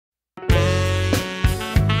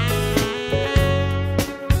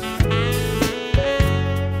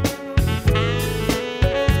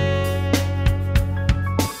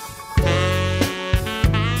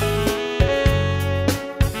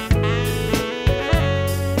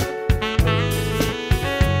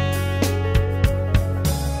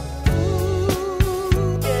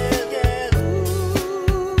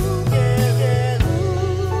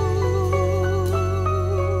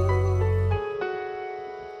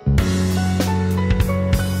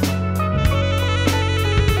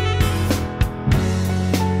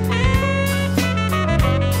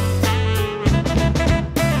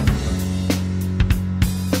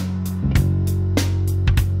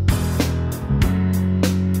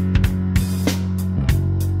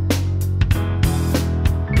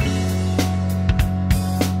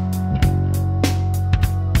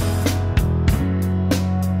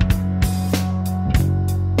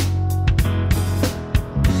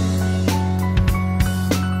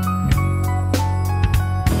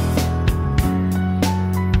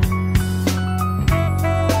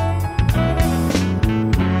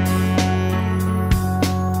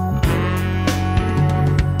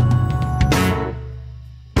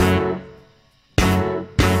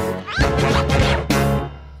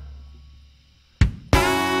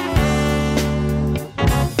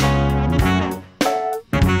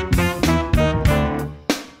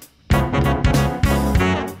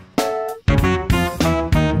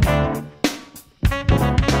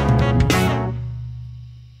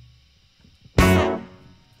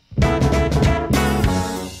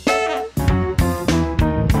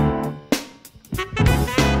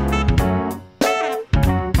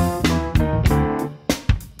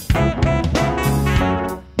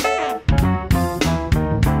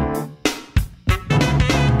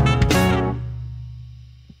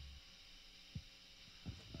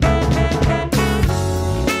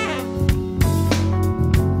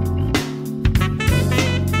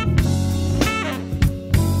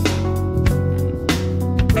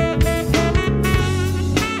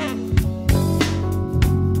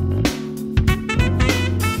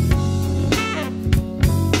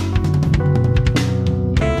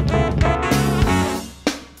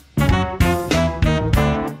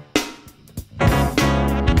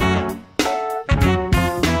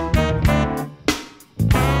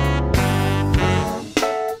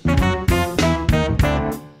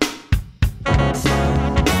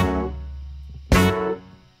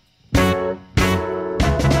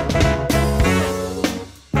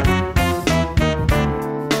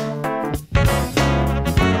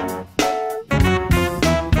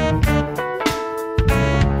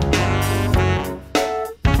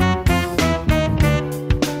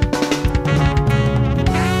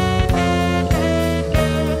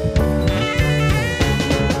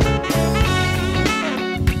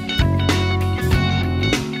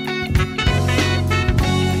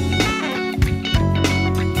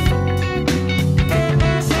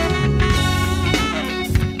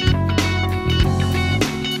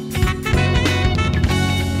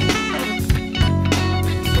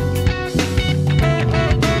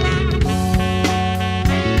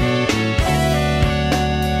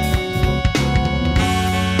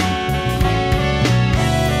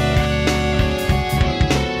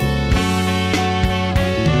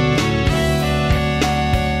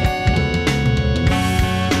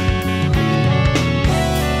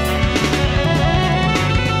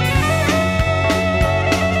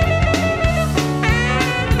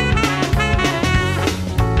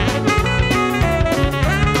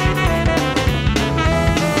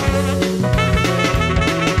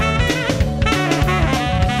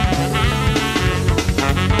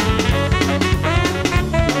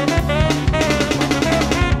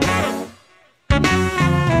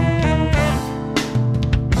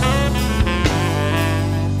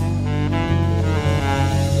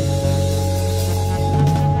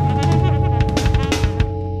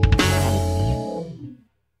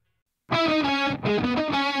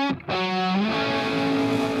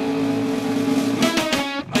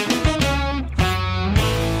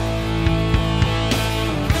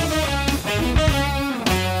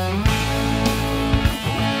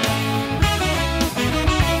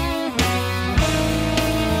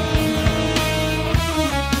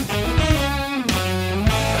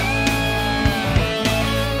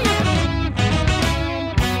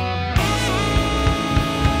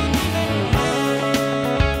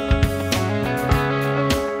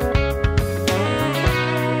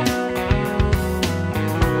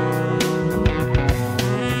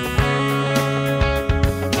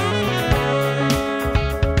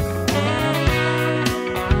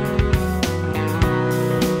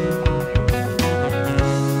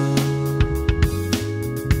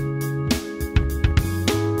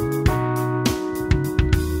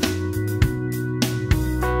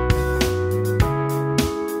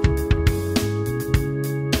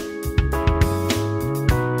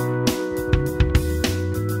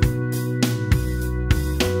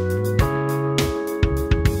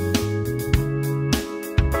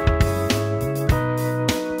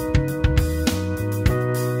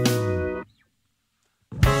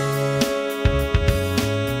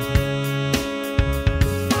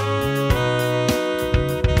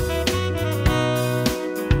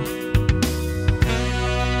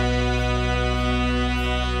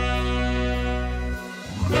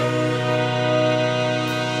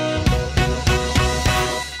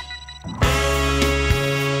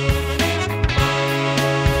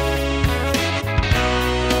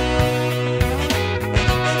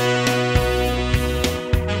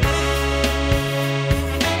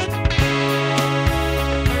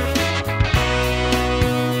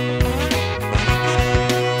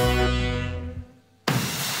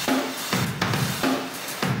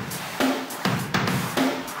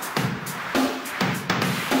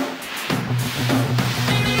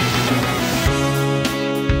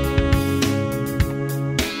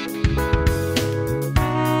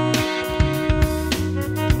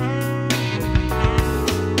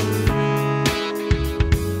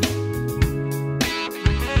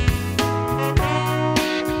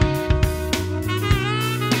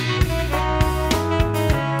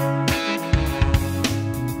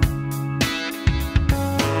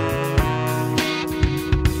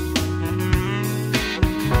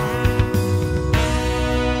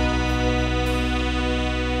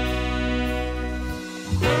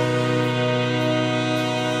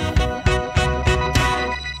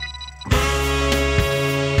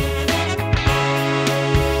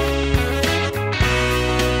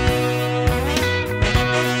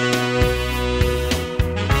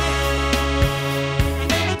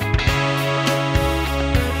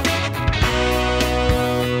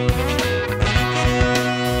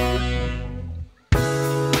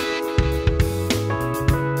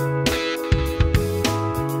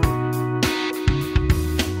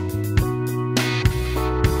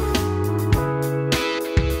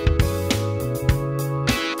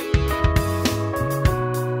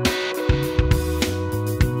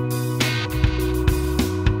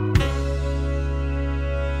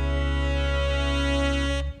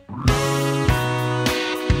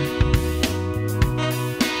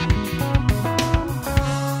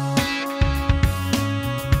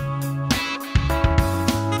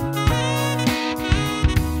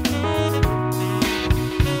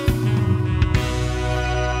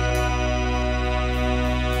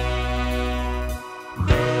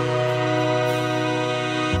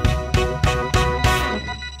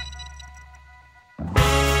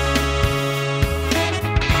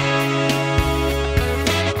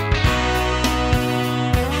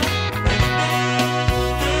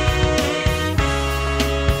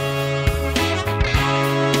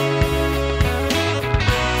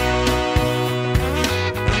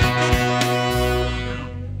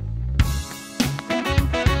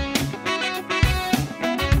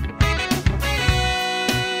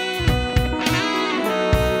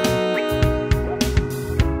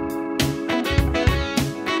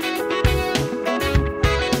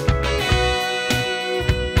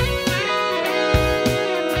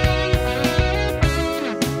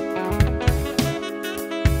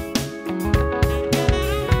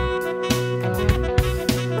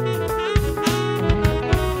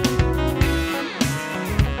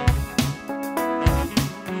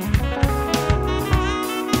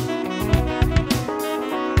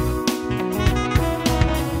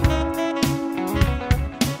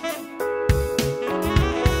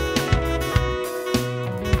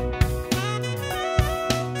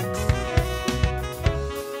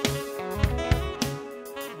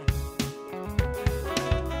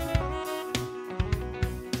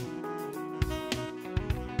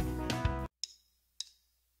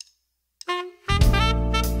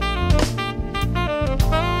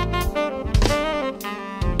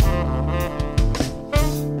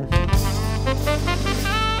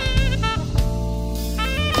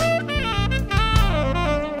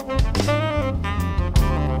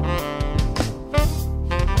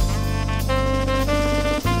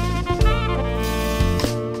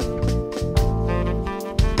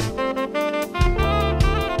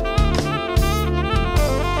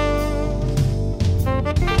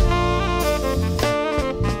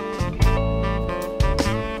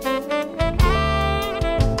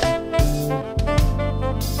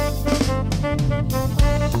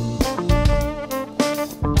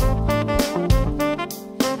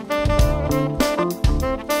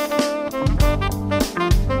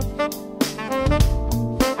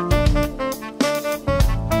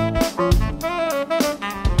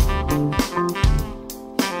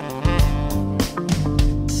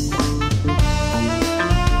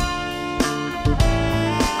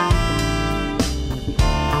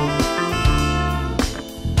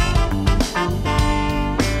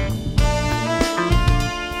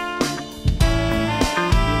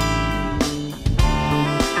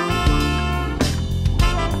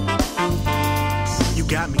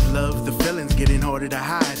harder to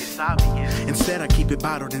hide. It's obvious. Instead I keep it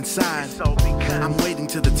bottled inside. It's all because I'm waiting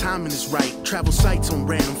till the timing is right. Travel sites on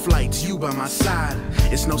random flights, you by my side.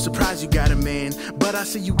 It's no surprise you got a man, but I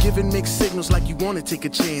see you giving mixed signals like you wanna take a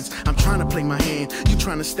chance. I'm trying to play my hand, you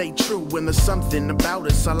trying to stay true. When there's something about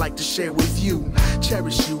us I like to share with you.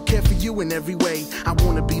 Cherish you, care for you in every way. I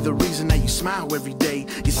wanna be the reason that you smile every day.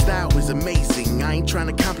 Your style is amazing, I ain't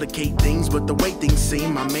trying to complicate things, but the way things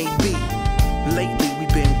seem I may be. Lately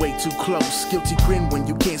we've been way too close. Guilty grin when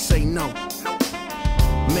you can't say no.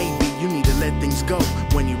 Maybe you need to let things go.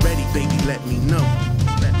 When you're ready, baby, let me know.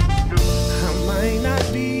 I might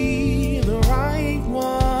not be the right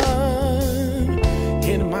one.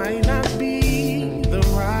 It might not be the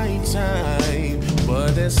right time,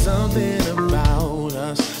 but there's something about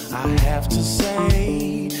us I have to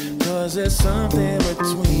say, 'cause there's something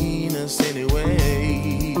between us anyway.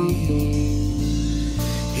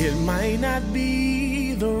 It might not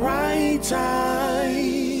be the right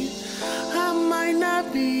time, I might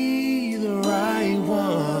not be the right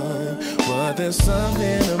one, but there's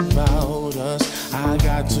something about us I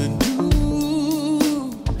got to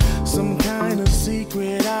do. Some kind of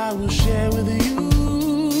secret I will share with you.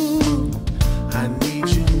 I need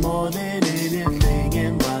you more than anything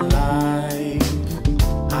in my life.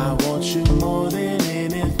 I want you more than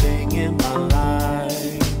anything in my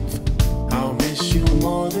life. I'll miss you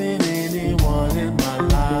more than anyone in my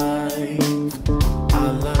life. I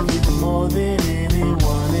love you more than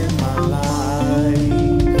anyone in my life.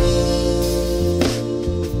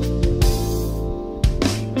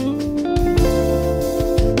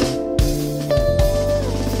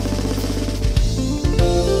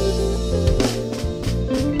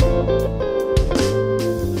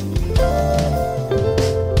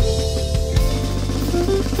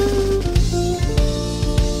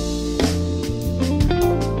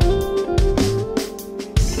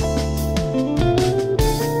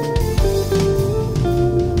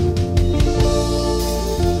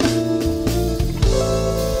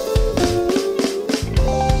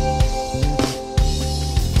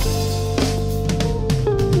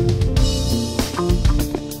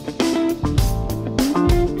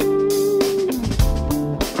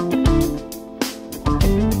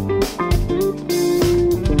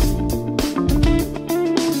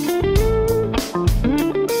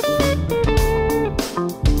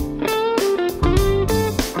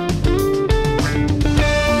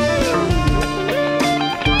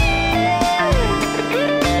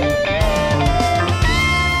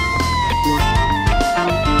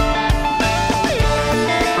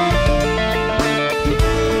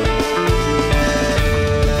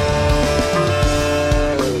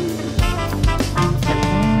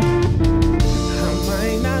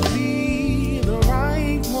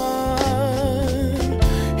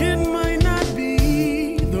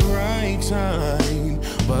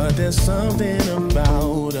 There's something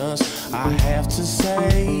about us I have to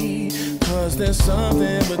say, 'cause there's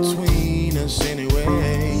something between us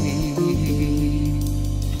anyway.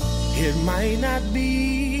 It might not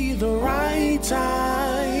be the right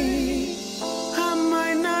time, I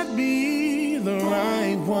might not be the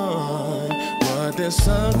right one, but there's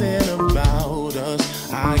something about us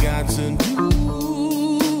I got to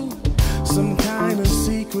do. Some kind